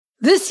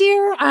This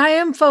year, I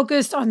am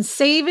focused on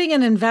saving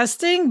and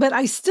investing, but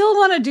I still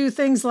want to do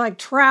things like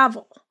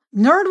travel.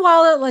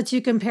 NerdWallet lets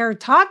you compare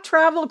top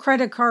travel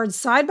credit cards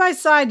side by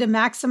side to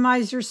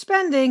maximize your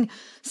spending,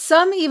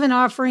 some even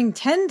offering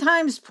 10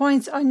 times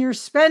points on your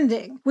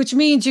spending, which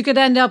means you could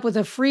end up with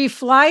a free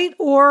flight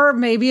or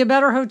maybe a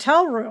better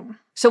hotel room.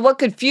 So what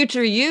could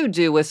future you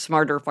do with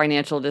smarter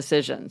financial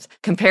decisions?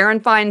 Compare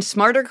and find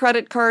smarter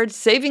credit cards,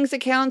 savings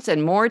accounts,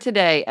 and more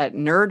today at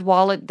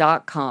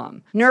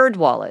nerdwallet.com.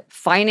 NerdWallet.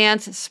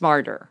 Finance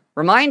smarter.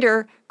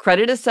 Reminder,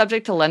 credit is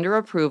subject to lender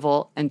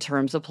approval and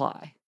terms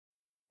apply.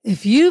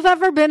 If you've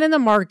ever been in the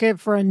market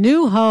for a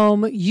new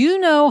home, you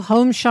know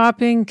home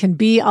shopping can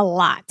be a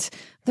lot.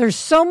 There's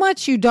so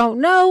much you don't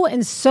know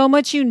and so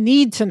much you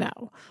need to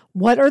know.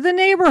 What are the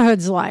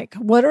neighborhoods like?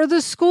 What are the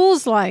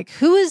schools like?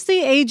 Who is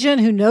the agent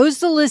who knows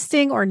the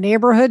listing or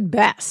neighborhood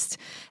best?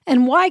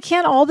 And why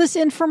can't all this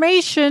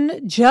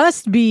information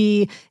just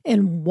be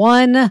in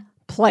one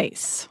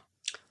place?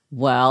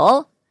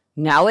 Well,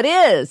 now it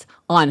is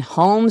on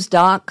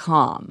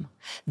Homes.com.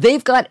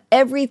 They've got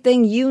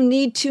everything you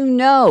need to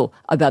know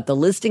about the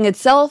listing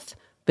itself,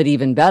 but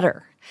even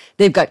better.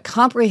 They've got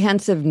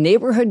comprehensive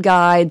neighborhood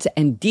guides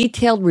and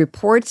detailed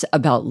reports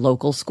about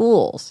local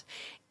schools.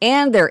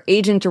 And their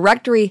agent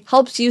directory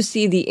helps you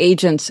see the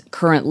agent's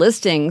current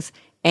listings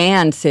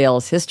and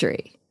sales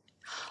history.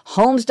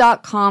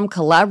 Homes.com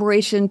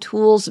collaboration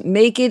tools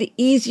make it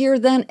easier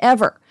than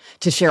ever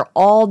to share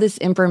all this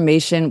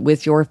information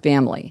with your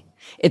family.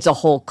 It's a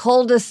whole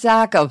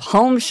cul-de-sac of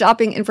home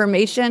shopping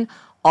information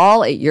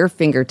all at your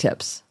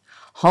fingertips.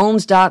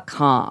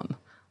 Homes.com.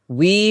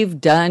 We've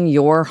done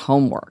your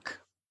homework.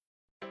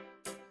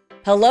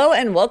 Hello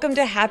and welcome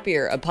to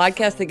Happier, a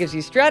podcast that gives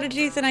you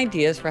strategies and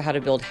ideas for how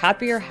to build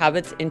happier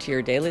habits into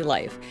your daily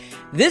life.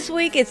 This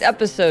week it's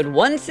episode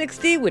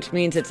 160, which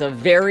means it's a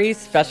very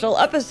special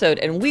episode,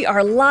 and we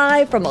are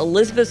live from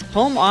Elizabeth's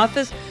home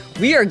office.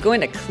 We are going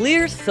to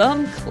clear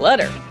some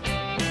clutter.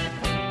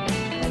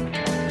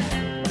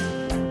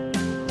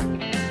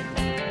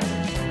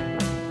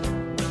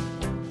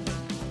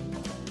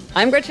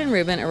 I'm Gretchen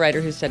Rubin, a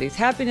writer who studies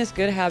happiness,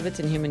 good habits,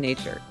 and human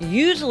nature.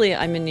 Usually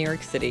I'm in New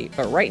York City,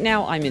 but right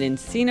now I'm in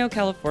Encino,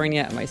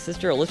 California at my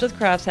sister Elizabeth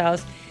Craft's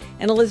house.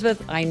 And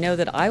Elizabeth, I know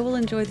that I will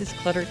enjoy this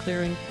clutter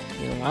clearing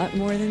a lot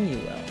more than you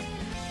will.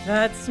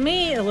 That's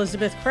me,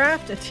 Elizabeth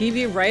Craft, a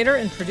TV writer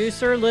and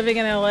producer living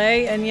in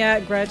LA. And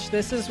yet, Gretch,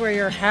 this is where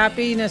your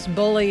happiness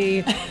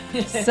bully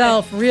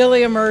self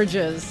really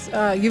emerges.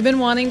 You've been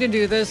wanting to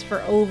do this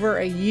for over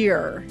a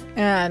year,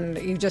 and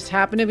you just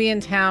happen to be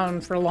in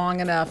town for long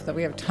enough that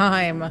we have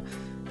time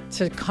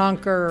to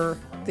conquer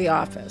the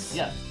office.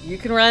 Yes, you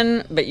can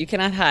run, but you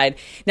cannot hide.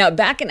 Now,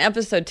 back in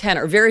episode 10,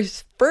 our very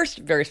first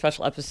very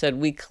special episode,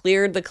 we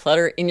cleared the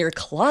clutter in your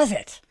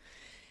closet.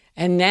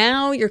 And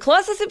now your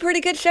closet's in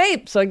pretty good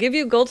shape. So I give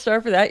you a gold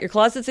star for that. Your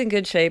closet's in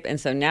good shape. And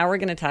so now we're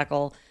going to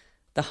tackle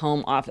the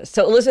home office.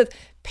 So Elizabeth,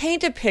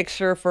 paint a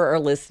picture for our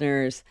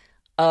listeners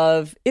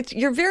of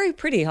your very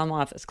pretty home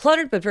office.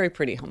 Cluttered, but very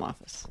pretty home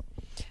office.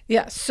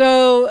 Yeah.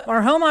 So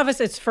our home office,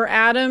 it's for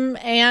Adam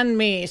and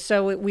me.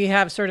 So we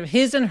have sort of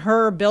his and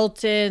her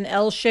built-in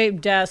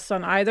L-shaped desks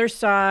on either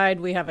side.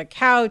 We have a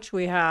couch.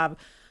 We have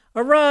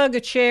a rug, a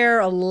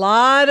chair, a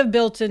lot of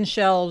built-in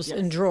shelves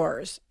and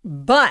drawers.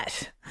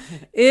 But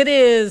it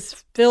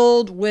is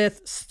filled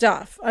with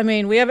stuff. I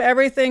mean, we have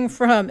everything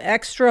from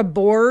extra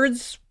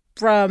boards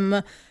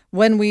from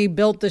when we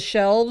built the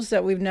shelves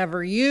that we've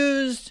never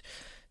used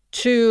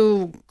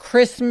to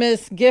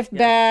Christmas gift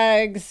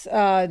bags,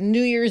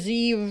 New Year's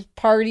Eve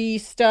party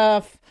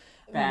stuff,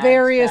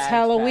 various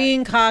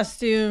Halloween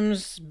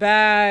costumes,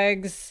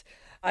 bags.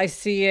 I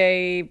see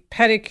a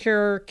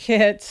pedicure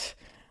kit.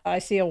 I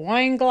see a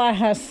wine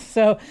glass.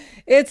 So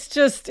it's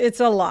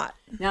a lot.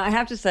 Now, I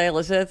have to say,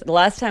 Elizabeth, the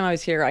last time I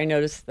was here, I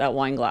noticed that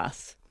wine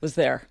glass was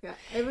there. Yeah,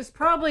 it was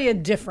probably a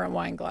different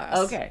wine glass.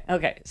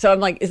 Okay. So I'm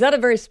like, is that a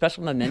very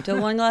special memento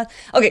wine glass?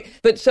 Okay,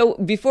 but so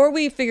before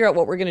we figure out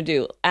what we're going to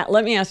do,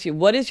 let me ask you,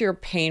 what is your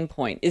pain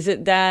point? Is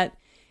it that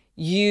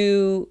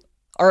you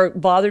are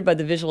bothered by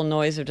the visual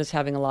noise of just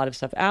having a lot of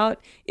stuff out?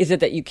 Is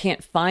it that you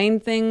can't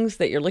find things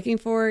that you're looking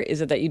for?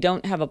 Is it that you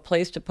don't have a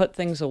place to put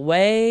things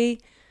away?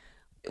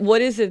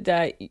 What is it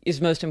that is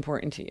most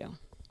important to you?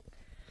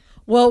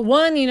 Well,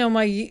 one,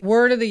 my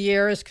word of the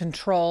year is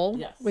control.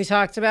 Yes. We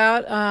talked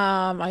about.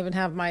 I even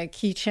have my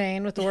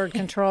keychain with the word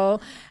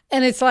control.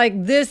 And it's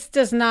like, this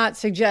does not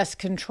suggest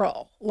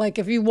control. Like,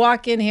 if you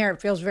walk in here,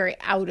 it feels very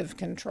out of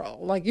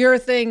control. Like your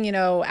thing,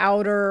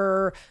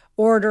 outer,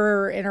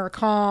 order, inner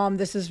calm.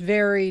 This is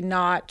very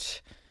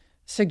not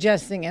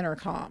suggesting inner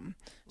calm.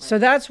 Right. So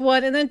that's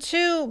one. And then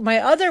two, my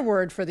other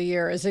word for the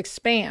year is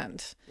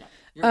expand.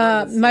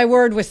 Yeah. My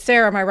word with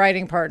Sarah, my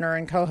writing partner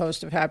and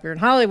co-host of Happier in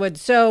Hollywood.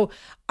 So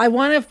I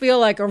want to feel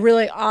like a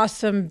really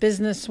awesome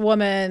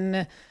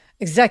businesswoman,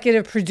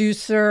 executive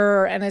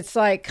producer. And it's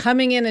like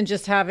coming in and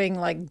just having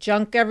like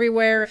junk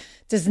everywhere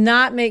does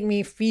not make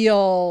me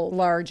feel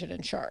large and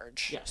in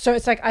charge. Yeah. So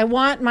it's like, I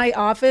want my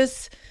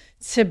office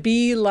to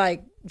be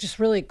like just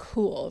really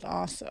cool and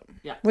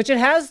awesome, which it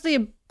has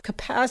the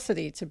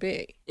capacity to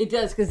be. It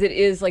does, because it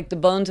is like the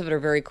bones of it are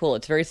very cool.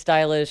 It's very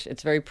stylish.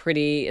 It's very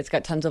pretty. It's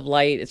got tons of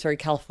light. It's very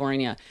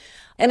California.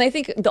 And I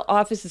think the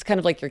office is kind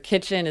of like your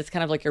kitchen. It's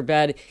kind of like your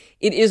bed.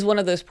 It is one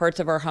of those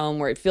parts of our home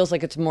where it feels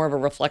like it's more of a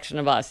reflection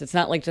of us. It's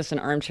not like just an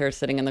armchair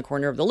sitting in the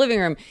corner of the living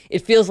room. It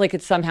feels like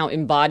it somehow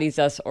embodies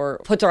us or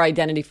puts our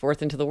identity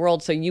forth into the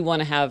world. So you want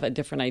to have a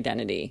different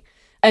identity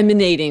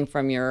emanating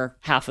from your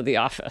half of the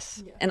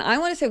office. Yeah. And I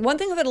want to say one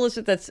thing about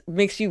Elizabeth that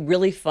makes you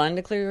really fun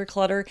to clear your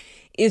clutter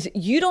is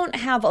you don't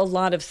have a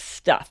lot of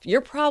stuff.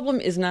 Your problem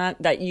is not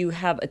that you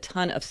have a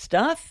ton of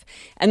stuff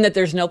and that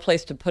there's no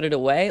place to put it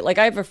away. Like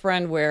I have a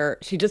friend where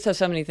she just has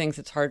so many things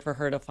it's hard for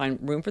her to find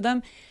room for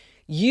them.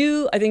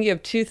 I think you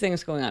have two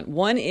things going on.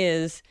 One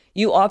is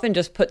you often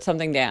just put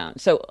something down.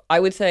 So I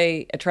would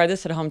say a try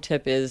this at home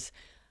tip is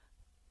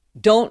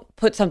don't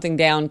put something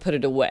down, put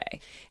it away.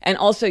 And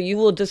also you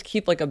will just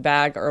keep like a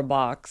bag or a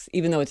box,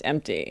 even though it's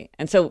empty.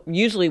 And so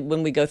usually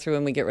when we go through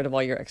and we get rid of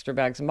all your extra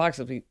bags and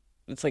boxes,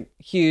 it's like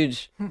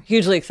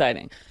hugely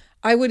exciting.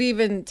 I would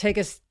even take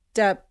a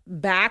step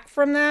back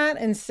from that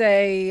and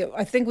say,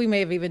 I think we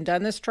may have even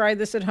tried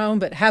this at home,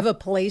 but have a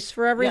place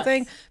for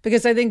everything. Yes.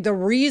 Because I think the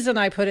reason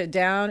I put it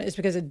down is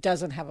because it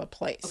doesn't have a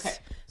place. Okay.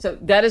 So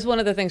that is one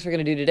of the things we're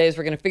going to do today is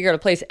we're going to figure out a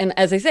place. And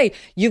as I say,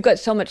 you've got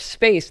so much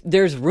space,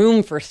 there's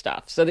room for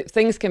stuff so that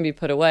things can be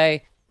put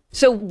away.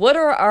 So what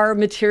are our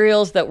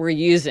materials that we're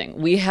using?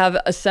 We have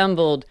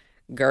assembled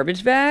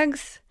garbage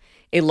bags,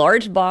 a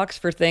large box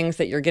for things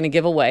that you're going to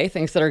give away,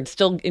 things that are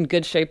still in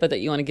good shape but that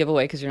you want to give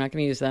away because you're not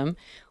going to use them.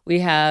 We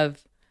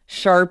have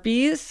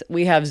Sharpies.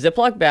 We have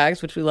Ziploc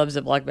bags, which we love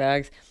Ziploc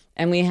bags.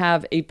 And we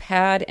have a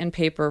pad and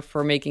paper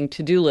for making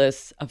to-do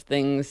lists of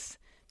things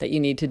that you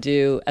need to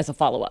do as a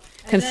follow-up.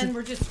 And then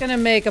we're just going to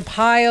make a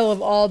pile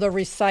of all the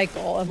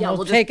recycle, and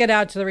we'll take it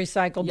out to the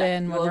recycle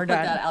bin when we're done.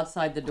 We'll put that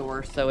outside the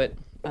door so it...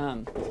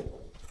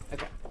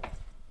 okay.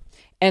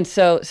 And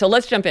so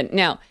let's jump in.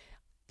 Now,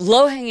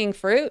 low-hanging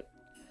fruit,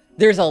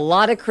 there's a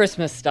lot of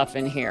Christmas stuff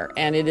in here,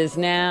 and it is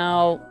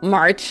now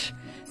March.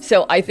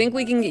 So I think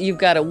you've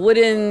got a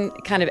wooden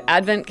kind of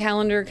advent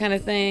calendar kind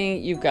of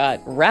thing. You've got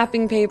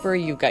wrapping paper.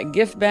 You've got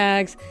gift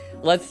bags.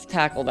 Let's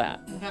tackle that.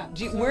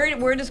 Okay.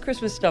 Where does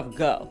Christmas stuff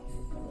go?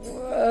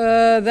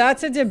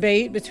 That's a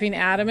debate between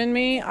Adam and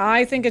me.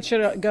 I think it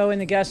should go in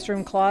the guest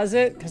room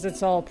closet because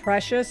it's all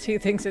precious. He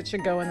thinks it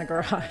should go in the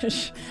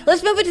garage.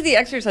 Let's move it to the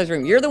exercise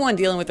room. You're the one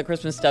dealing with the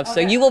Christmas stuff, so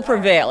you will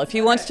prevail. If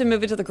he wants to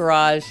move it to the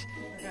garage,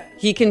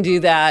 he can do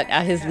that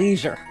at his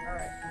leisure.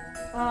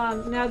 All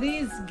right. Now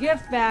these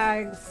gift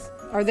bags,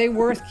 are they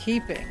worth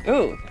keeping?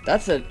 Ooh,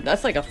 that's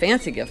like a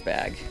fancy gift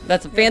bag.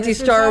 That's a fancy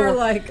Star Wars,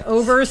 like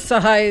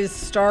oversized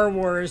Star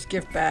Wars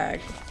gift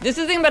bag. This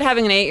is the thing about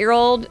having an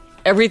 8-year-old.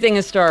 Everything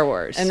is Star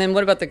Wars. And then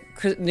what about the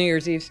New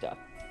Year's Eve stuff?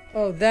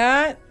 Oh,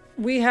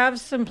 we have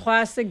some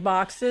plastic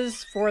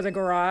boxes for the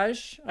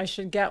garage. I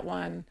should get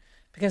one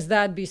because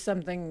that'd be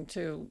something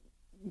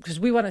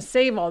because we want to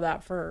save all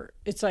that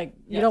it's like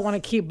you don't want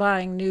to keep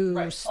buying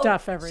new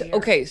stuff every year.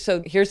 Okay,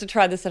 so here's to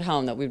try this at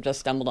home that we've just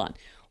stumbled on.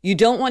 You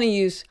don't want to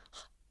use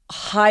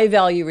high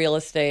value real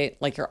estate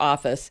like your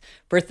office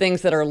for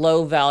things that are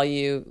low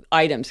value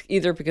items,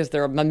 either because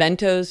they're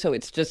mementos, so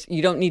it's just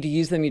you don't need to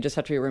use them, you just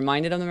have to be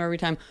reminded of them every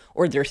time,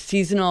 or they're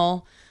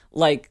seasonal,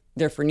 like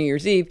they're for New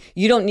Year's Eve.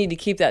 You don't need to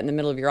keep that in the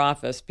middle of your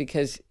office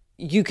because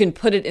you can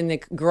put it in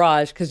the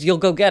garage because you'll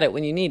go get it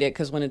when you need it,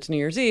 because when it's New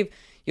Year's Eve,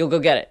 you'll go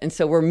get it. And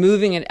so we're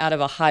moving it out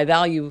of a high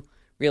value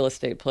real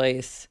estate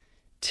place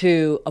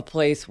to a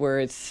place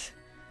where it's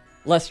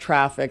less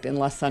trafficked and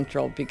less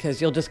central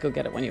because you'll just go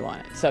get it when you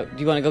want it. So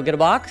do you want to go get a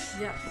box?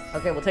 Yes.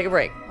 Okay, we'll take a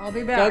break. I'll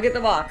be back. Go get the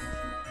box.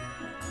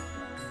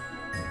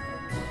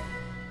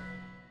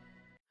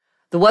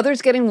 The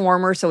weather's getting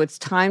warmer, so it's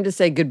time to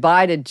say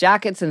goodbye to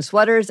jackets and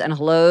sweaters and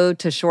hello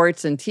to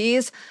shorts and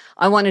tees.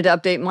 I wanted to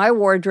update my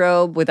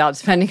wardrobe without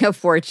spending a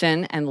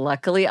fortune, and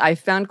luckily I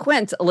found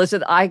Quince.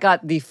 Elizabeth, I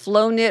got the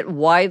Flow Knit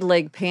wide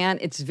leg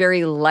pant. It's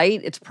very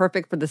light. It's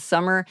perfect for the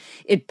summer.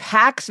 It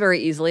packs very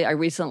easily. I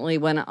recently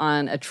went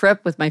on a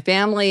trip with my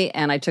family,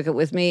 and I took it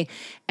with me,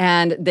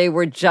 and they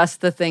were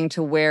just the thing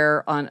to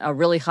wear on a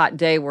really hot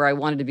day where I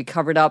wanted to be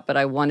covered up, but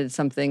I wanted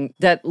something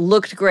that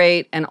looked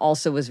great and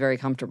also was very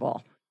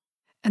comfortable.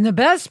 And the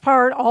best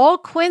part, all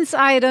Quince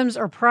items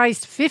are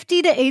priced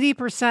 50 to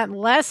 80%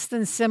 less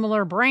than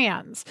similar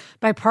brands.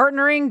 By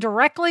partnering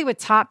directly with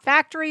top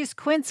factories,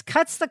 Quince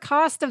cuts the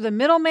cost of the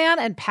middleman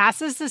and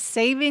passes the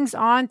savings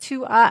on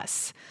to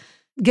us.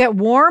 Get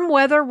warm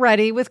weather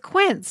ready with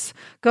Quince.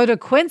 Go to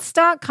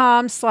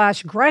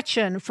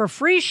quince.com/Gretchen for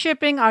free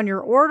shipping on your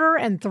order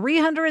and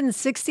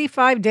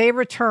 365-day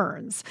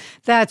returns.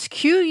 That's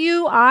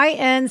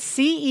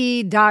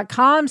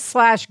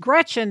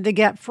QUINCE.com/Gretchen to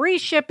get free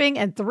shipping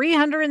and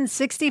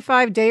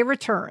 365-day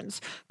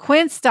returns.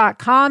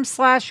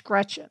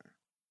 Quince.com/Gretchen.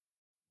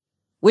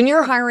 When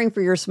you're hiring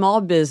for your small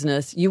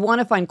business, you want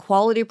to find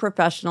quality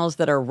professionals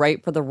that are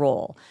right for the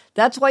role.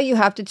 That's why you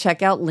have to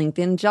check out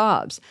LinkedIn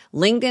Jobs.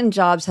 LinkedIn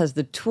Jobs has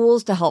the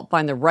tools to help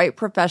find the right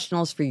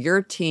professionals for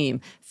your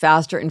team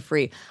faster and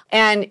free.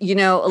 And,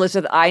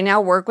 Elizabeth, I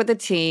now work with a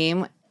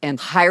team and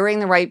hiring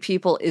the right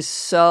people is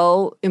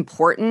so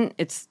important.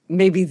 It's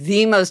maybe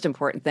the most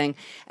important thing.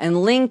 And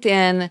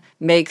LinkedIn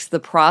makes the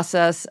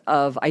process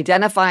of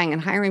identifying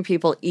and hiring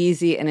people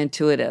easy and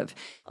intuitive.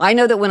 I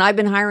know that when I've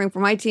been hiring for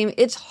my team,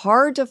 it's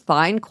hard to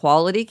find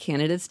quality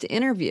candidates to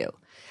interview.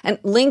 And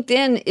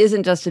LinkedIn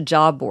isn't just a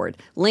job board.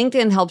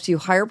 LinkedIn helps you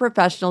hire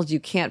professionals you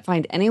can't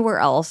find anywhere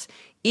else,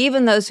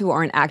 even those who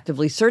aren't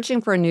actively searching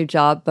for a new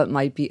job but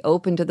might be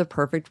open to the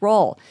perfect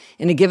role.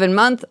 In a given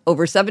month,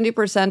 over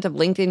 70% of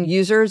LinkedIn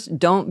users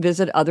don't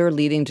visit other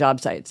leading job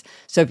sites.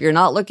 So if you're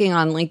not looking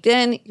on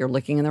LinkedIn, you're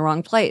looking in the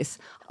wrong place.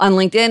 On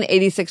LinkedIn,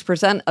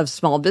 86% of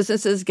small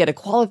businesses get a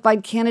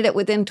qualified candidate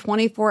within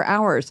 24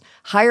 hours.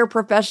 Hire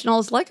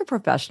professionals like a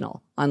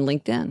professional on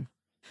LinkedIn.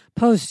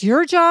 Post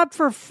your job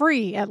for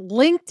free at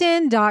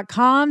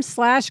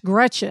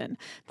linkedin.com/Gretchen.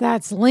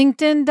 That's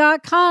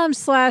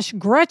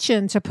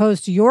linkedin.com/Gretchen to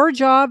post your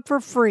job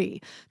for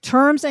free.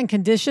 Terms and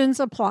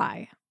conditions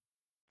apply.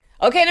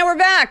 Okay, now we're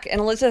back.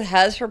 And Elizabeth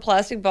has her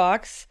plastic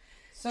box.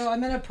 So I'm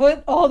going to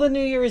put all the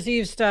New Year's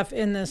Eve stuff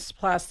in this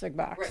plastic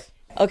box. Right.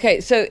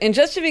 Okay, so, and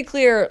just to be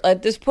clear,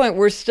 at this point,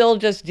 we're still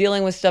just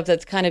dealing with stuff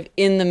that's kind of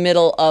in the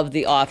middle of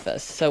the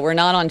office. So we're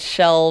not on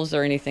shelves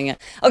or anything.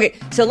 Okay,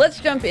 so let's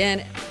jump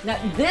in. Now,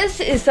 this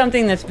is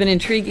something that's been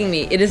intriguing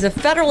me. It is a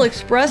Federal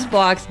Express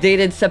box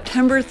dated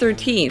September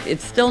 13th.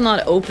 It's still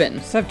not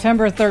open.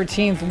 September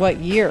 13th, what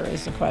year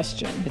is the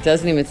question? It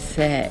doesn't even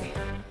say.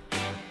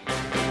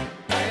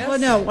 Well,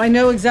 no, I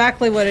know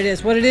exactly what it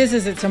is. What it is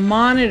it's a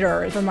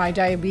monitor for my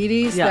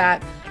diabetes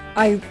that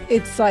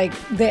it's like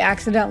they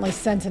accidentally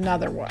sent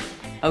another one.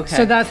 Okay.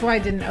 So that's why I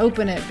didn't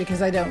open it,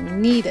 because I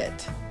don't need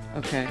it.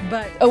 Okay.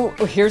 But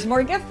here's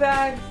more gift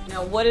bags.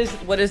 Now, what is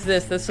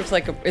this? This looks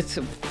like it's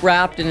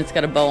wrapped and it's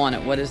got a bow on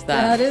it. What is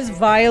that? That is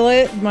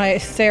Violet,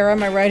 Sarah,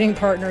 my writing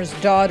partner's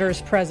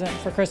daughter's present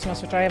for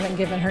Christmas, which I haven't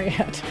given her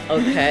yet.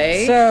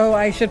 Okay. So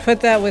I should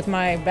put that with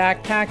my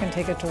backpack and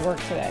take it to work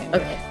today.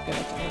 Okay.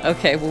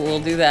 Okay, well,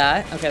 we'll do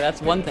that. Okay,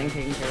 that's one thing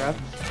taken care of.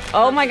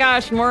 Oh my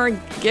gosh, more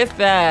gift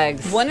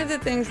bags. One of the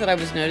things that I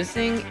was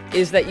noticing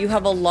is that you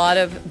have a lot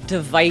of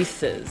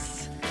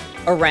devices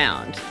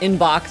around in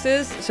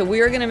boxes. So we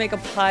are going to make a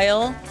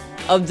pile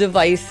of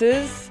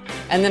devices,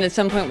 and then at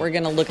some point we're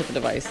going to look at the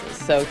devices.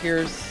 So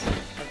here's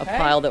a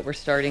pile that we're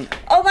starting.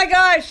 Oh my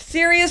gosh,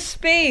 Serious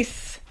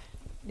Space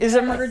is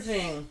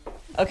emerging.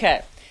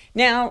 Okay.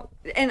 Now,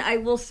 and I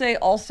will say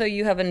also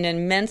you have an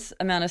immense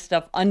amount of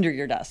stuff under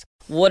your desk.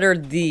 What are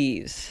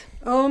these?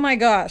 Oh my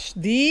gosh.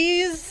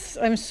 These,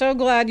 I'm so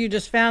glad you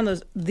just found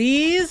those.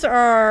 These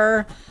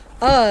are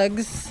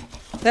Uggs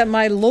that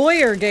my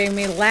lawyer gave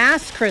me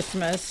last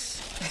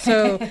Christmas.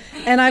 So,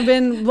 and I've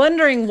been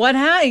wondering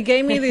he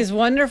gave me these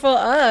wonderful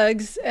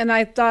Uggs, and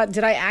I thought,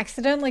 did I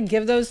accidentally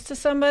give those to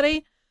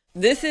somebody?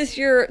 This is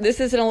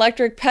an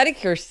electric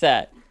pedicure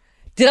set.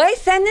 Did I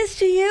send this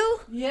to you?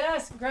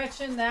 Yes,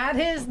 Gretchen, that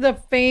is the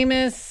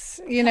famous,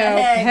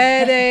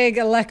 headache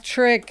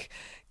electric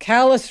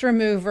callus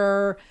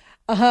remover.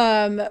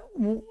 I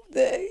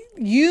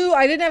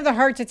didn't have the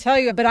heart to tell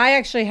you, but I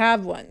actually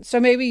have one.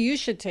 So maybe you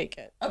should take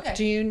it. Okay.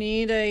 Do you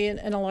need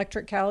an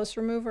electric callus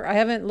remover? I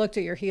haven't looked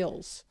at your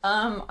heels.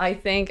 I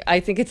think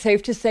it's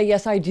safe to say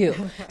yes, I do.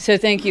 So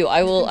thank you.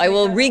 I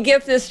will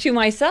re-gift this to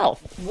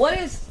myself. What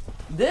is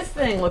this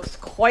thing? Looks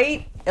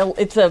quite.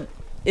 It's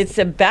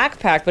a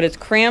backpack, but it's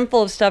crammed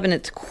full of stuff, and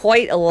it's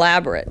quite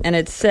elaborate. And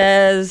it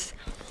says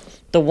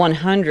the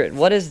 100.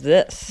 What is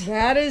this?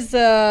 That is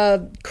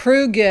a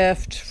crew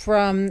gift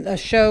from a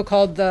show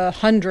called The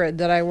 100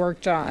 that I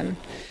worked on.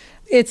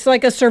 It's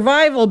like a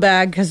survival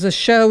bag because the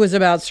show was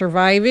about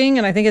surviving,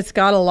 and I think it's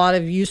got a lot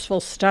of useful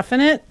stuff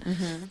in it.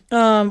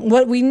 Mm-hmm.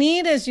 What we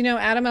need is,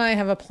 Adam and I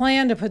have a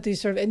plan to put these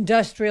sort of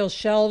industrial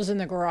shelves in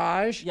the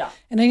garage. Yeah.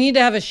 And I need to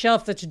have a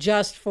shelf that's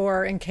just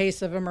for in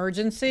case of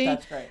emergency.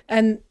 That's right.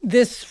 And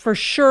this, for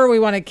sure, we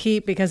want to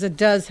keep because it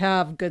does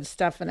have good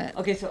stuff in it.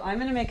 Okay, so I'm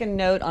going to make a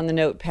note on the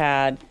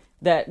notepad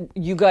that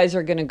you guys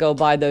are going to go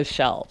buy those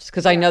shelves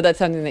because I know that's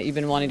something that you've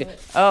been wanting to.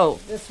 Oh,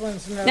 this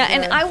one's no now,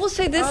 good. And I will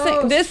say this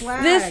swag. this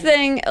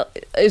thing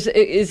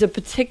is a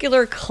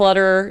particular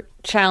clutter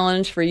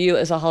challenge for you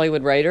as a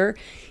Hollywood writer.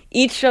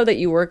 Each show that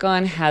you work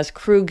on has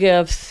crew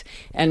gifts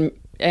and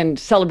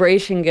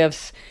celebration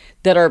gifts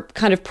that are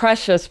kind of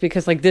precious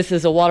because, like, this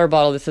is a water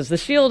bottle. This has the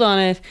shield on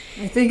it.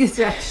 I think it's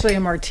actually a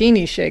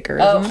martini shaker.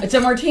 Oh, it's a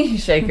martini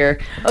shaker.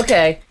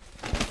 Okay.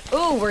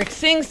 Ooh, we're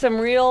seeing some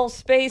real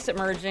space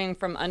emerging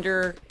from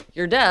under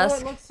your desk. Oh,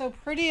 it looks so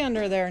pretty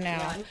under there now.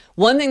 Yeah.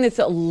 One thing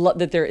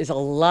that there is a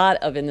lot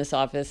of in this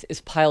office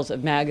is piles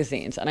of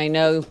magazines. And I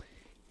know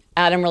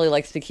Adam really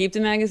likes to keep the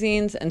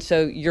magazines, and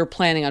so you're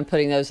planning on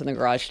putting those in the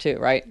garage too,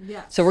 right?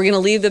 Yeah. So we're going to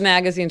leave the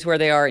magazines where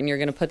they are, and you're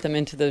going to put them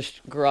into the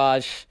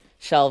garage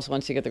shelves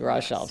once you get the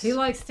garage shelves. He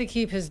likes to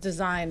keep his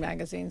design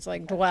magazines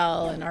like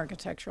Dwell and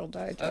Architectural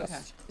Digest. Okay.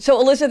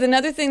 So, Elizabeth,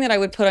 another thing that I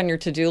would put on your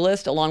to-do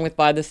list, along with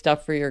buy the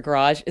stuff for your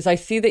garage, is I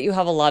see that you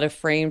have a lot of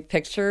framed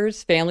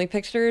pictures, family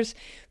pictures.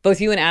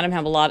 Both you and Adam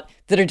have a lot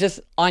that are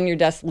just on your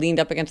desk, leaned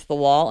up against the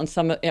wall, and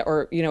some,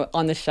 or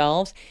on the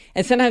shelves.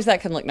 And sometimes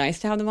that can look nice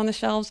to have them on the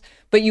shelves.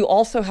 But you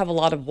also have a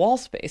lot of wall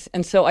space,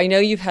 and so I know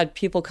you've had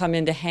people come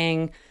in to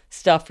hang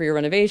stuff for your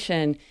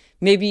renovation.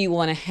 Maybe you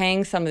want to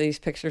hang some of these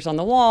pictures on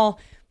the wall.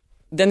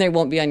 Then they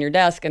won't be on your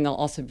desk, and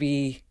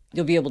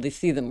you'll be able to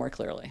see them more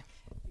clearly.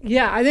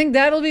 Yeah, I think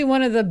that'll be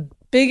one of the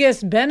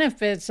biggest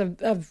benefits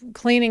of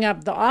cleaning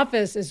up the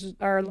office is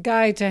our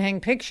guy to hang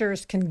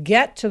pictures can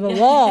get to the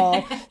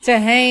wall to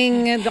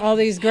hang all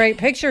these great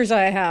pictures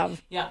I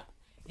have. Yeah.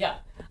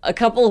 A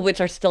couple of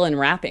which are still in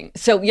wrapping.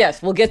 So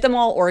yes, we'll get them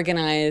all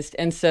organized.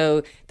 And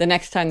so the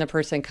next time the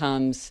person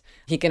comes,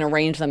 he can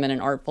arrange them in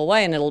an artful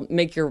way, and it'll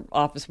make your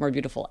office more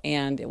beautiful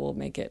and it will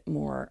make it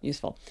more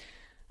useful.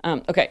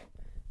 Okay.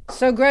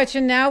 So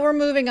Gretchen, now we're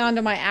moving on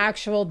to my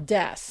actual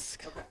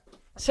desk. Okay.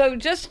 So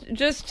just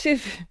to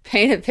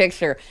paint a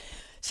picture.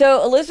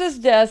 So Elizabeth's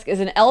desk is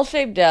an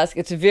L-shaped desk.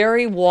 It's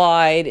very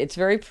wide. It's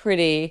very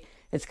pretty.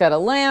 It's got a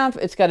lamp.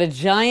 It's got a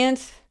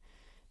giant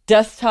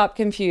desktop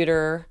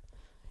computer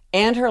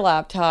and her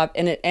laptop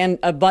and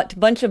a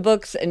bunch of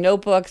books and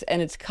notebooks.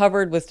 And it's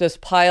covered with just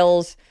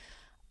piles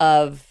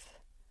of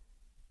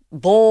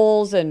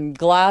bowls and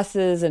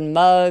glasses and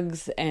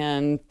mugs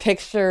and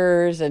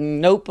pictures and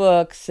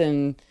notebooks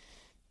and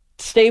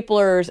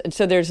staplers. And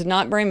so there's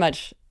not very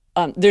much.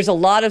 There's a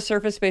lot of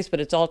surface space, but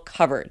it's all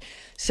covered.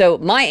 So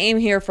my aim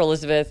here for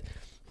Elizabeth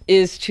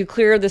is to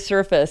clear the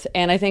surface.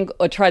 And I think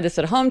a try this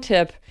at home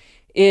tip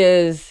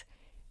is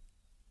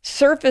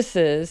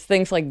surfaces,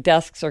 things like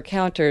desks or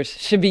counters,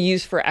 should be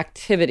used for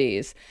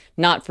activities,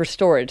 not for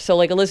storage. So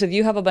like Elizabeth,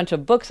 you have a bunch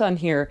of books on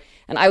here.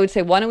 And I would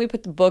say, why don't we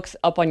put the books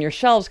up on your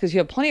shelves? Because you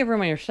have plenty of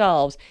room on your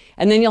shelves.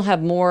 And then you'll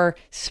have more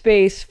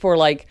space for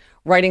like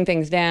writing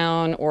things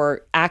down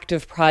or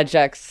active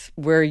projects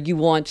where you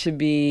want to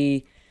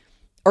be,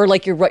 or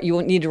like you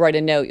won't need to write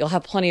a note. You'll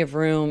have plenty of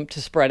room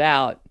to spread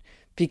out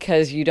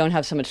because you don't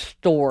have so much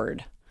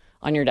stored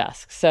on your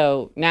desk.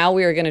 So now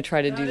we are going to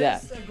try to do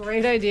that. That's a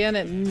great idea, and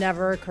it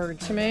never occurred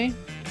to me.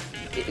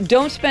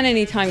 Don't spend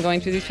any time going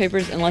through these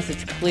papers unless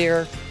it's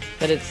clear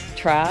that it's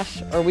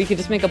trash, or we could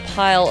just make a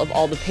pile of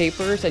all the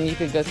papers and you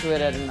could go through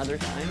it at another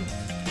time.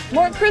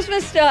 More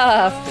Christmas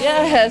stuff. Oh.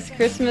 Yes,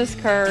 Christmas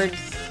cards.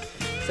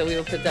 So we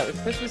will put that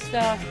with Christmas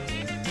stuff.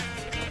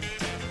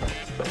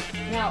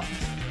 Now,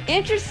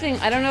 interesting,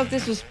 I don't know if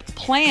this was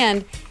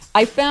planned,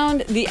 I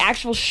found the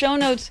actual show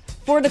notes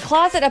for the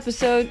closet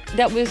episode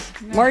that was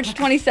March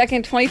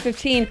 22nd,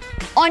 2015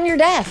 on your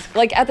desk,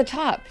 like at the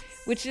top,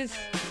 which is,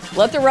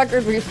 let the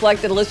record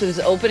reflect that Elizabeth is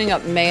opening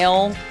up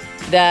mail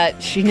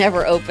that she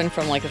never opened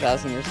from like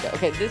 1,000 years ago.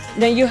 Okay,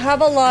 now you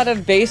have a lot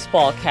of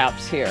baseball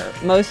caps here,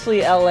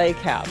 mostly LA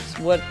caps.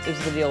 What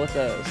is the deal with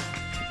those?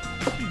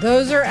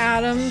 Those are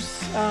Adam's.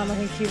 I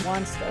think he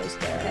wants those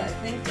there. Yeah, I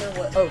think they're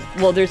what? Oh,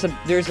 well, there's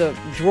a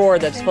drawer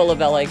that's full of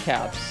LA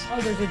caps.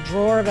 Oh, there's a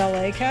drawer of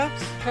LA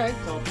caps? Okay,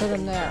 so I'll put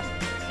them there.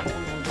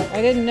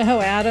 I didn't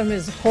know Adam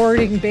is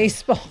hoarding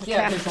baseball caps.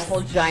 Yeah, there's a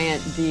whole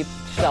giant, deep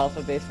shelf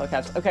of baseball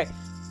caps. Okay.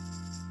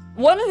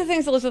 One of the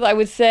things, Elizabeth, I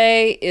would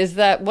say is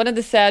that one of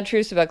the sad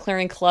truths about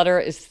clearing clutter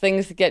is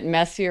things get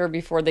messier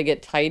before they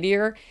get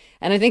tidier.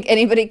 And I think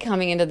anybody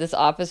coming into this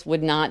office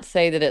would not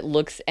say that it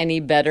looks any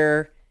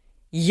better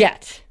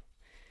yet.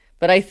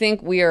 But I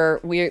think we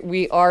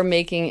are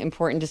making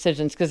important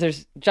decisions because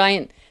there's a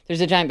giant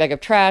bag of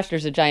trash,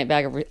 there's a giant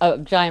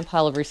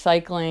pile of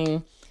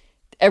recycling.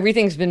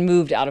 Everything's been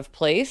moved out of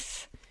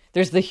place.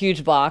 There's the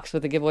huge box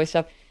with the giveaway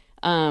stuff.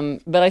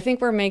 But I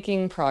think we're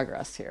making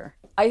progress here.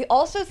 I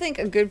also think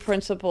a good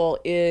principle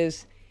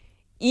is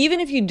even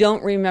if you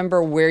don't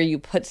remember where you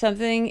put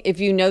something, if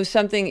you know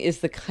something is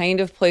the kind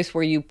of place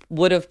where you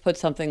would have put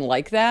something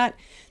like that,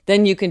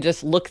 then you can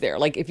just look there.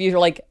 Like if you're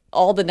like,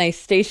 all the nice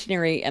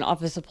stationery and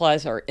office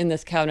supplies are in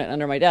this cabinet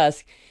under my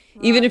desk,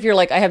 right. Even if you're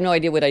like, I have no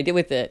idea what I did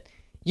with it,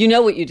 you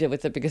know what you did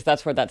with it because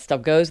that's where that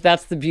stuff goes.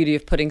 That's the beauty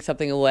of putting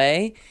something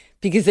away,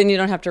 because then you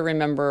don't have to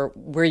remember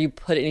where you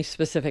put any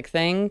specific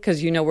thing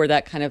because you know where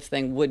that kind of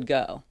thing would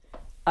go.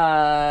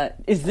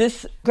 Is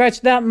this... Gretch,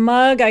 that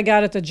mug I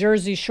got at the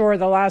Jersey Shore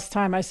the last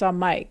time I saw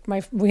Mike.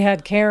 We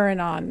had Karen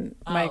on,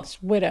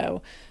 Mike's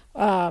widow.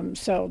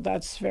 So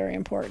that's very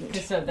important.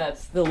 So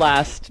that's the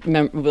last,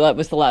 that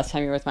was the last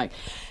time you were with Mike.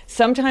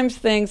 Sometimes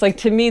things, like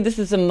to me, this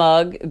is a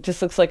mug. It just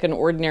looks like an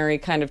ordinary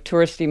kind of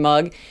touristy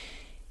mug.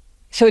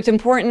 So it's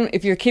important,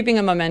 if you're keeping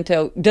a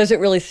memento, does it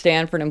really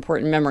stand for an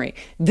important memory?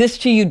 This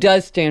to you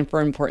does stand for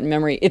an important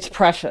memory. It's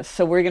precious.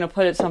 So we're going to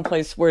put it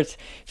someplace where it's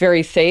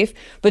very safe.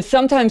 But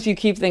sometimes you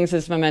keep things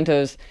as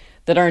mementos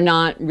that are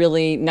not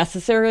really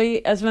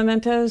necessary as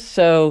mementos.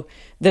 So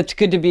that's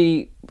good to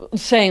be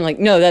saying like,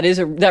 no,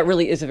 that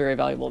really is a very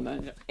valuable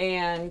memento.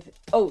 And,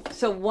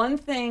 so one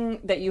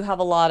thing that you have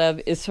a lot of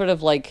is sort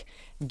of like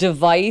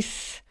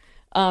device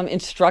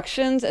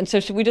instructions. And so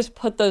should we just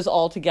put those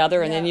all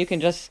together and then you can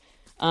just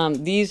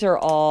These are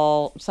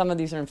all, some of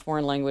these are in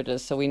foreign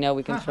languages, so we know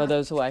we can throw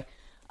those away.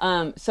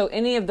 So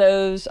any of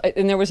those,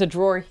 and there was a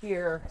drawer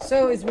here.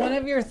 So is one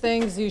of your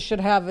things you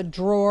should have a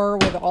drawer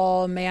with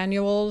all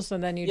manuals,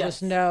 and then you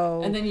just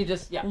know. And then you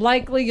just,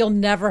 Likely you'll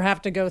never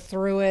have to go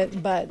through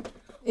it, but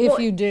if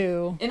you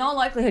do. In all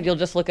likelihood, you'll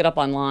just look it up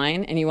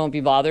online and you won't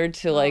be bothered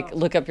to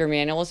look up your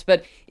manuals.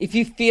 But if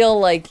you feel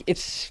like it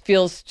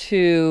feels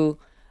too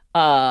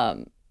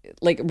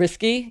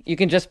risky, you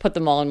can just put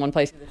them all in one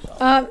place.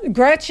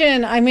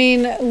 Gretchen, I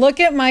mean,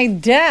 look at my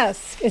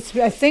desk.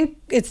 I think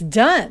it's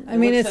done. I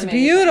mean, it's amazing.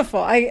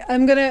 Beautiful.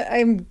 I'm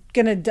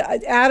gonna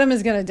die. Adam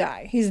is gonna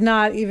die. He's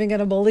not even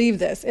gonna believe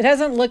this. It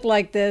hasn't looked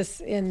like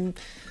this in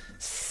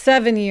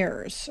 7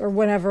 years or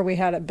whenever we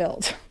had it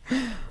built.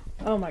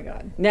 Oh my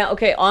God. Now,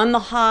 okay, on the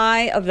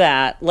high of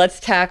that, let's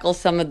tackle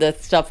some of the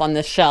stuff on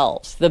the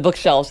shelves, the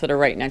bookshelves that are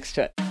right next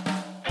to it.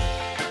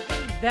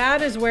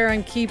 That is where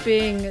I'm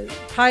keeping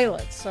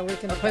pilots, so we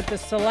can put the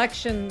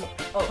selection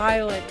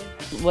pilot.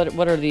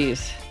 What are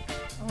these?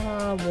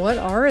 What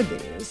are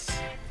these?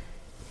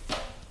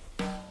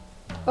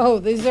 Oh,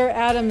 these are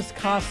Adam's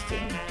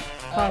costumes.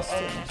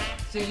 Okay.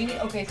 So you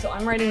need, so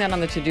I'm writing that on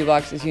the to-do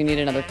boxes. You need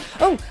another.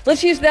 Oh,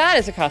 let's use that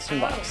as a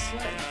costume box.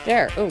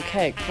 There.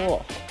 Okay,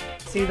 cool.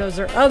 See, those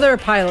are other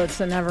pilots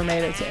that never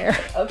made it to air.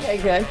 Okay,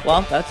 good.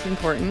 Well, that's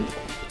important.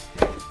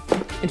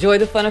 Enjoy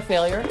the fun of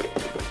failure.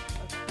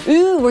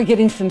 Ooh, we're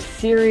getting some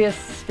serious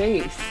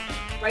space.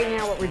 Right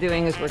now what we're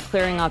doing is we're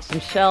clearing off some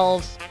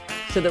shelves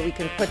so that we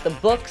can put the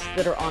books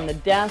that are on the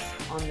desk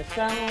on the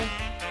shelves.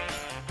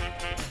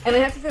 And I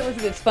have to say,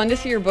 Elizabeth, it's fun to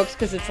see your books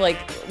because it's like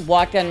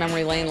walk down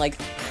memory lane. Like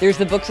there's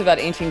the books about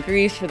ancient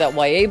Greece for that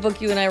YA book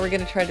you and I were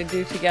going to try to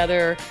do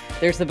together.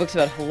 There's the books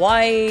about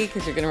Hawaii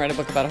because you're going to write a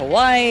book about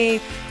Hawaii.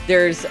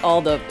 There's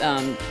all the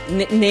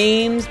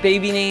names,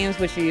 baby names,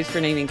 which you use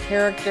for naming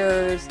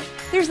characters.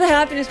 There's the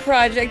Happiness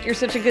Project. You're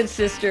such a good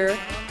sister.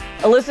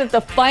 Elizabeth,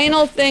 the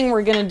final thing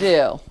we're going to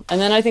do, and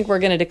then I think we're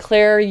going to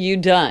declare you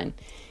done,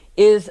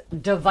 is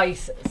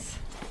devices.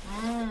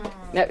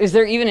 Now, is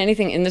there even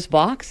anything in this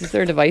box? Is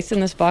there a device in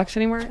this box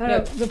anywhere?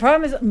 No. The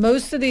problem is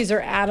most of these are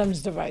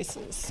Adam's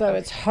devices, so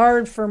it's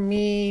hard for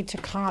me to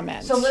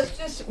comment. So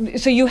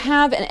you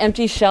have an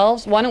empty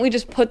shelves. Why don't we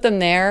just put them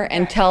there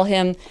and tell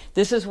him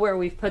this is where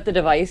we've put the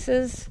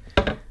devices?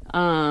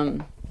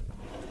 And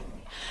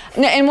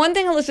one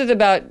thing, Elizabeth,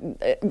 about,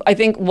 I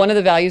think one of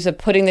the values of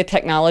putting the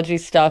technology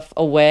stuff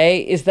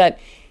away is that,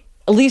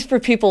 at least for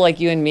people like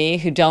you and me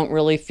who don't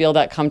really feel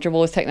that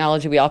comfortable with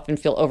technology, we often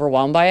feel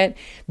overwhelmed by it.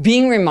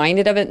 Being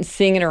reminded of it and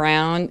seeing it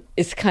around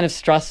is kind of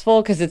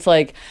stressful because it's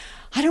like,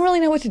 I don't really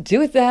know what to do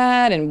with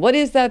that. And what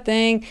is that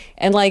thing?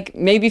 And like,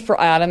 maybe for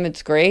Adam,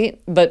 it's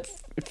great. But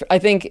I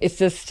think it's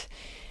just,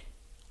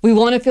 we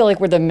want to feel like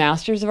we're the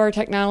masters of our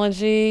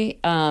technology,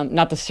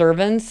 not the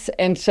servants.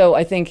 And so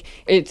I think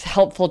it's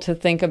helpful to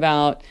think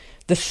about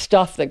the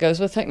stuff that goes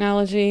with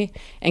technology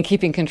and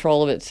keeping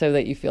control of it so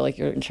that you feel like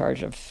you're in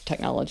charge of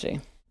technology.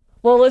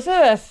 Well,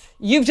 Elizabeth,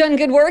 you've done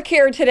good work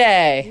here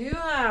today. You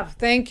have.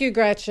 Thank you,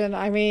 Gretchen.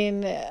 I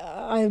mean,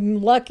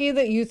 I'm lucky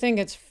that you think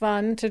it's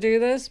fun to do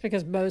this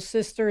because most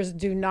sisters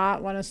do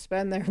not want to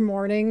spend their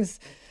mornings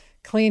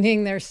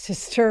cleaning their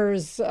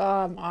sister's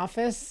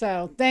office.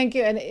 So thank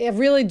you. And I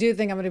really do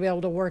think I'm going to be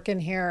able to work in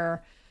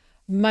here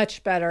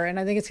much better. And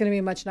I think it's going to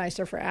be much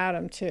nicer for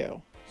Adam, too.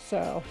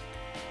 So,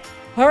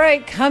 all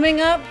right, coming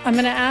up, I'm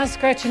going to ask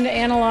Gretchen to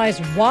analyze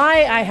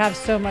why I have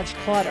so much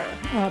clutter.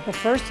 But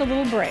first, a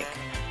little break.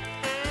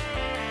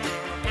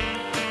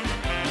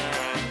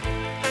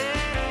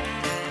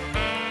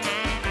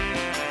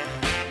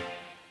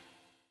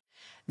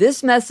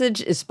 This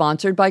message is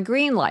sponsored by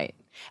Greenlight.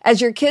 As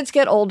your kids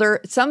get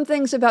older, some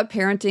things about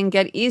parenting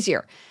get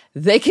easier.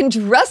 They can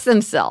dress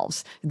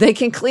themselves. They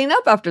can clean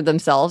up after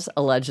themselves,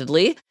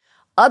 allegedly.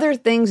 Other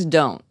things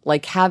don't,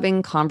 like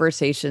having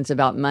conversations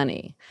about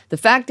money. The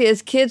fact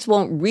is, kids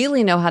won't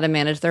really know how to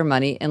manage their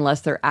money unless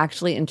they're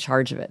actually in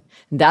charge of it.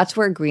 That's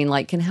where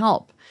Greenlight can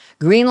help.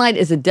 Greenlight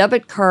is a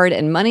debit card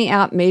and money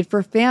app made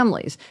for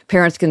families.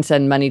 Parents can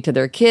send money to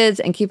their kids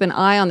and keep an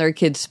eye on their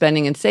kids'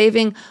 spending and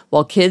saving,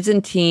 while kids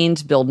and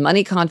teens build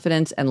money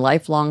confidence and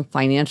lifelong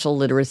financial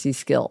literacy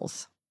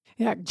skills.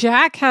 Yeah,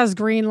 Jack has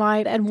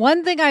Greenlight, and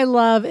one thing I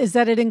love is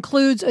that it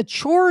includes a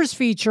chores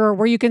feature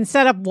where you can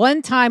set up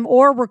one-time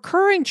or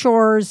recurring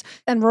chores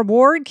and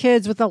reward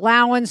kids with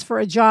allowance for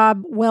a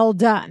job well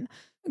done.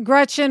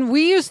 Gretchen,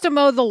 we used to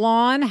mow the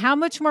lawn. How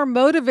much more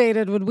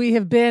motivated would we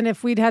have been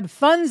if we'd had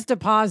funds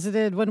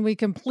deposited when we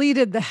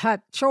completed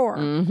that chore?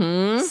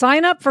 Mm-hmm.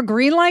 Sign up for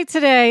Greenlight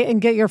today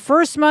and get your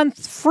first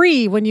month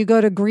free when you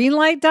go to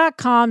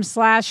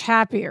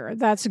greenlight.com/happier.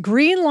 That's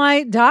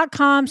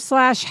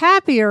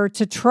greenlight.com/happier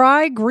to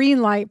try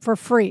Greenlight for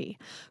free.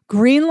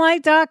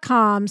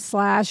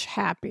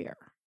 Greenlight.com/happier.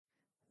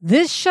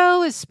 This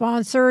show is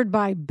sponsored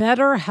by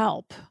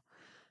BetterHelp.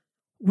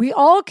 We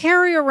all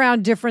carry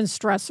around different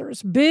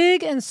stressors,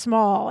 big and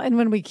small, and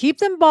when we keep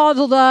them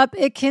bottled up,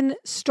 it can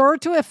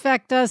start to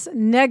affect us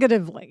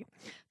negatively.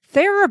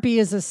 Therapy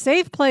is a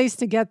safe place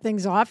to get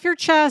things off your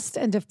chest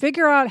and to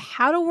figure out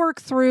how to work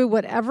through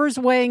whatever's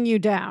weighing you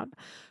down.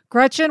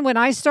 Gretchen, when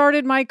I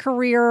started my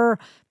career,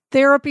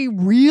 therapy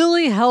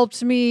really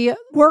helped me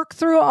work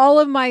through all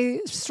of my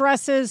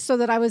stresses so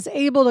that I was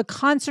able to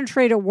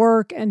concentrate at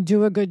work and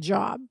do a good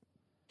job.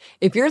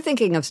 If you're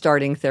thinking of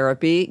starting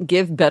therapy,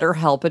 give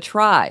BetterHelp a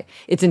try.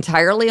 It's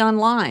entirely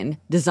online,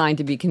 designed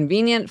to be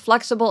convenient,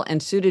 flexible,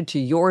 and suited to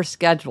your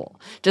schedule.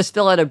 Just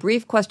fill out a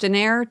brief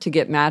questionnaire to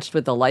get matched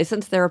with a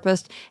licensed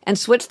therapist and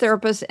switch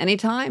therapists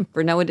anytime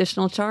for no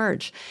additional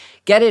charge.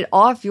 Get it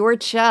off your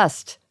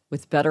chest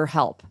with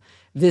BetterHelp.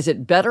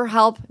 Visit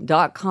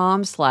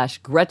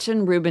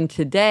BetterHelp.com/Gretchen Rubin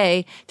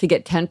today to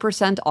get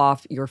 10%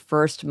 off your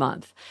first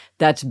month.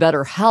 That's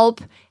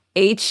BetterHelp,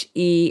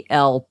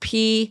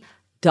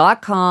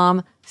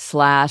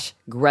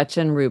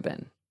 HELP.com/Gretchen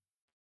Rubin.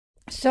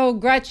 So,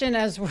 Gretchen,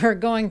 as we're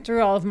going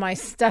through all of my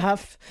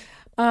stuff,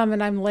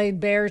 and I'm laid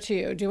bare to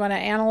you, do you want to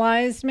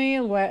analyze me?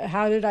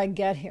 How did I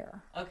get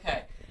here?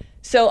 Okay.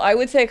 So I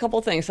would say a couple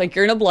things. Like,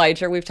 you're an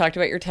obliger. We've talked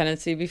about your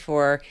tendency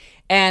before.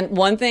 And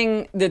one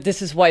thing that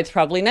this is why it's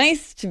probably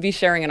nice to be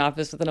sharing an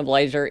office with an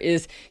obliger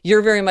is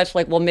you're very much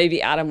like, well,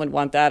 maybe Adam would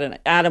want that, and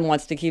Adam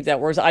wants to keep that.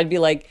 Whereas I'd be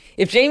like,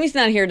 if Jamie's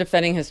not here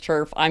defending his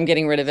turf, I'm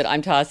getting rid of it,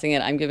 I'm tossing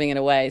it, I'm giving it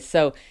away.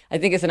 So I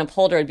think as an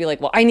upholder, I'd be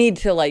like, well, I need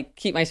to like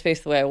keep my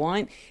space the way I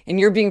want. And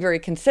you're being very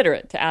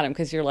considerate to Adam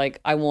because you're like,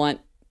 I want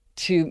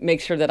to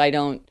make sure that I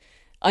don't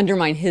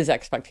undermine his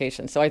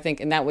expectations. So I think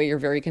in that way, you're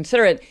very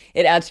considerate.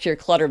 It adds to your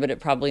clutter, but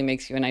it probably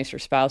makes you a nicer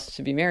spouse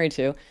to be married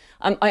to.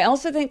 I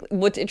also think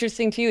what's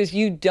interesting to you is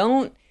you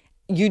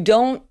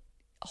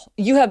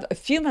have a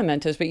few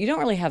mementos, but you don't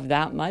really have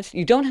that much.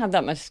 You don't have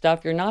that much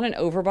stuff. You're not an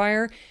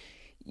overbuyer.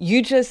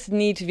 You just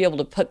need to be able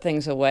to put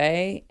things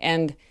away.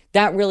 And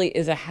that really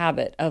is a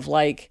habit of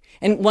like,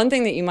 and one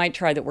thing that you might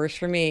try that works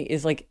for me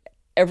is like,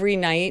 every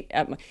night,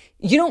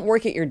 you don't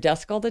work at your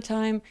desk all the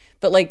time,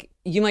 but like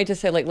you might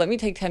just say like, let me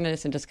take 10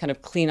 minutes and just kind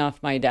of clean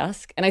off my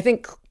desk. And I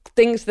think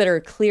things that are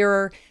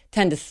clearer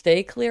tend to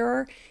stay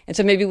clearer. And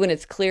so maybe when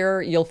it's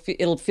clearer,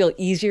 it'll feel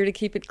easier to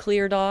keep it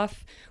cleared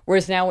off.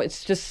 Whereas now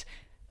it's just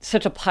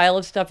such a pile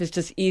of stuff, it's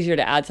just easier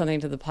to add something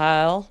to the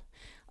pile.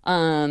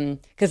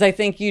 Because I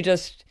think you're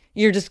just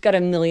got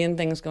a million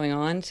things going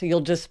on. So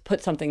you'll just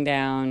put something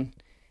down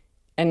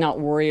and not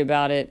worry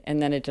about it, and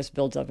then it just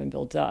builds up and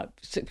builds up.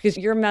 So, because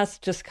your mess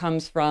just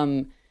comes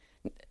from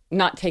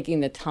not taking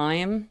the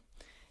time.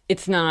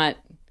 It's not,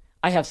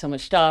 I have so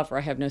much stuff, or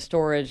I have no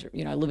storage, or,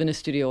 I live in a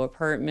studio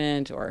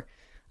apartment, or,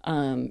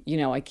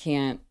 I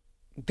can't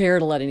bear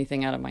to let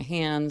anything out of my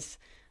hands.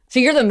 So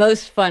you're the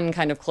most fun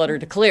kind of clutter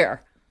to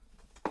clear.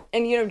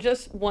 And,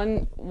 just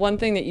one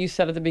thing that you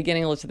said at the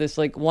beginning, Elizabeth,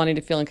 like wanting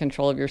to feel in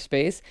control of your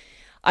space.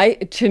 I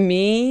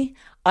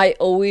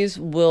always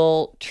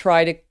will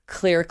try to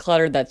clear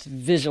clutter that's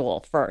visual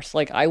first.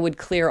 Like I would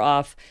clear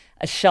off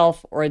a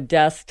shelf or a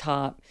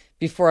desktop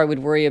before I would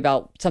worry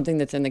about something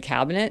that's in the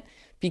cabinet.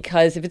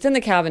 Because if it's in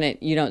the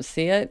cabinet, you don't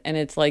see it. And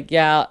it's like,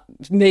 yeah,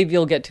 maybe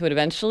you'll get to it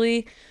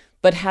eventually.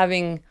 But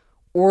having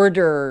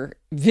order,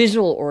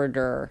 visual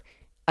order,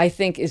 I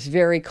think is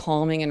very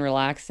calming and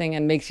relaxing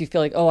and makes you feel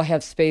like, oh, I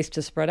have space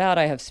to spread out.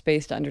 I have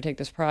space to undertake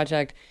this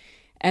project.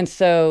 And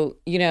so,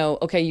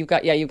 okay, you've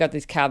got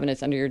these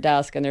cabinets under your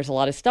desk and there's a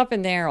lot of stuff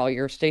in there, all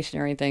your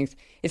stationery things.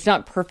 It's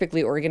not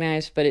perfectly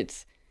organized, but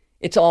it's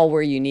all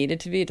where you need it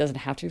to be. It doesn't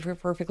have to be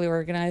perfectly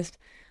organized.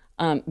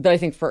 But I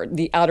think for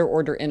the outer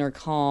order, inner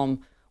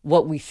calm,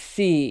 what we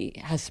see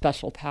has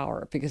special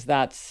power because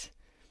that's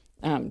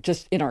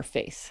just in our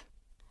face.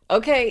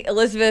 Okay,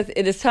 Elizabeth,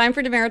 it is time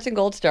for Demerits and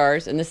Gold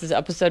Stars, and this is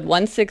episode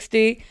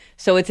 160.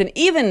 So it's an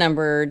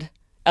even-numbered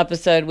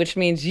episode, which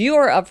means you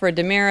are up for a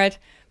demerit.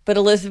 But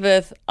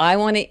Elizabeth, I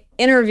want to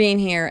intervene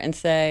here and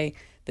say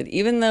that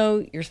even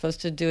though you're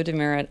supposed to do a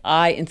demerit,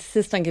 I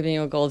insist on giving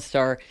you a gold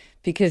star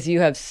because you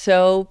have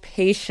so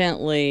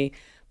patiently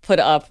put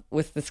up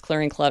with this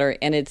clearing clutter.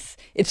 And it's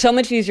so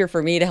much easier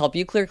for me to help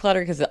you clear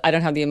clutter because I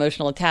don't have the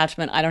emotional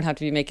attachment. I don't have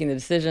to be making the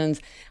decisions.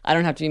 I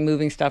don't have to be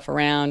moving stuff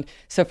around.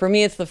 So for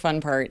me, it's the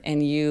fun part.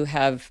 And you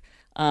have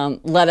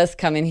let us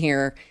come in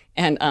here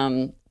and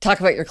talk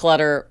about your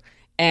clutter.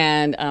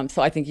 And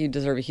so I think you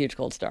deserve a huge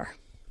gold star.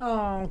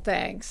 Oh,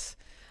 thanks.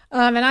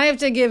 And I have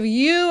to give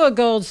you a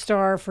gold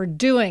star for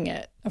doing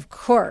it, of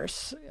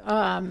course.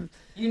 I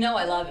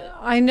love it.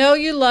 I know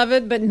you love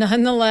it, but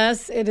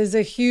nonetheless, it is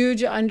a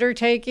huge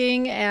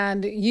undertaking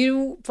and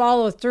you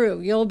follow through.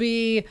 You'll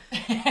be,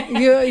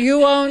 you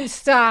won't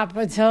stop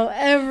until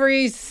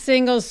every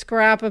single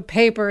scrap of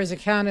paper is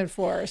accounted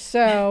for.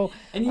 So,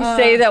 and you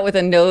say that with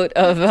a note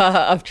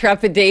of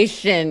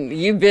trepidation.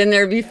 You've been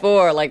there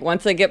before. Like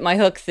once I get my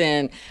hooks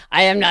in,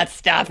 I am not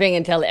stopping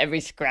until every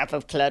scrap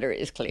of clutter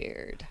is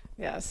cleared.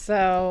 Yes.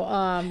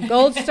 So,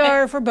 gold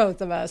star for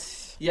both of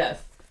us.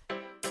 Yes.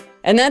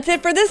 And that's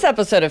it for this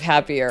episode of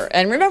Happier.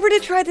 And remember to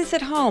try this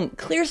at home.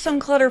 Clear some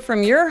clutter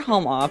from your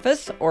home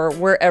office or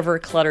wherever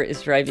clutter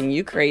is driving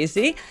you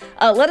crazy.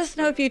 Let us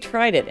know if you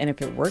tried it and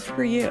if it worked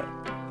for you.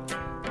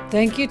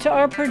 Thank you to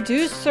our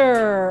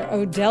producer,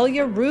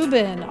 Odelia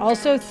Rubin.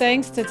 Also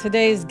thanks to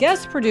today's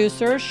guest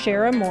producer,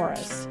 Shara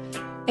Morris.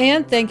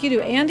 And thank you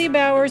to Andy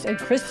Bowers and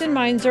Kristen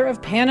Meinzer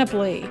of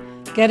Panoply.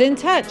 Get in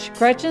touch.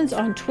 Gretchen's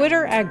on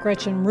Twitter at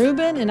Gretchen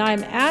Rubin, and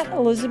I'm at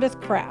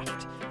Elizabeth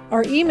Kraft.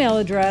 Our email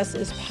address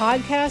is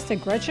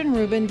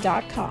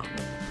podcast@GretchenRubin.com.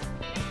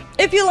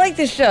 If you like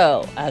this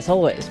show, as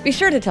always, be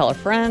sure to tell a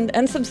friend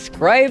and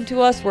subscribe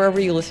to us wherever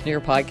you listen to your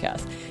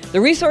podcast.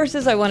 The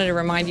resources I wanted to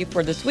remind you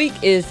for this week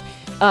is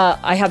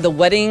I have the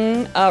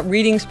wedding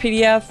readings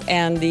PDF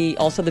and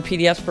also the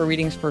PDFs for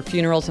readings for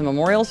funerals and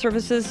memorial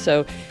services.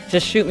 So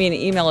just shoot me an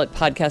email at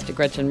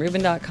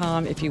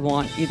podcast@GretchenRubin.com if you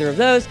want either of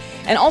those.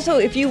 And also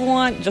if you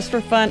want, just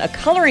for fun, a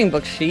coloring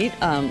book sheet,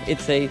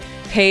 it's a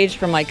page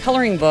from my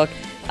coloring book,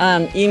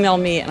 email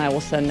me and I will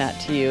send that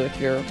to you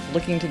if you're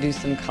looking to do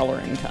some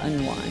coloring to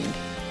unwind.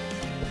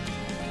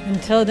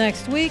 Until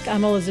next week,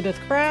 I'm Elizabeth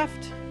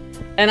Kraft.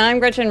 And I'm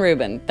Gretchen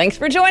Rubin. Thanks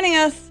for joining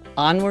us.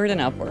 Onward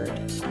and upward.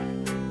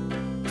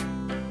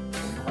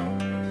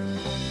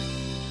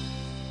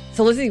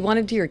 So, Lizzie, you want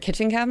to do your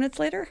kitchen cabinets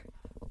later?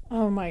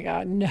 Oh, my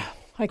God. No,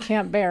 I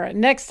can't bear it.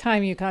 Next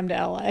time you come to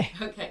LA.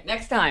 Okay,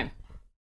 next time.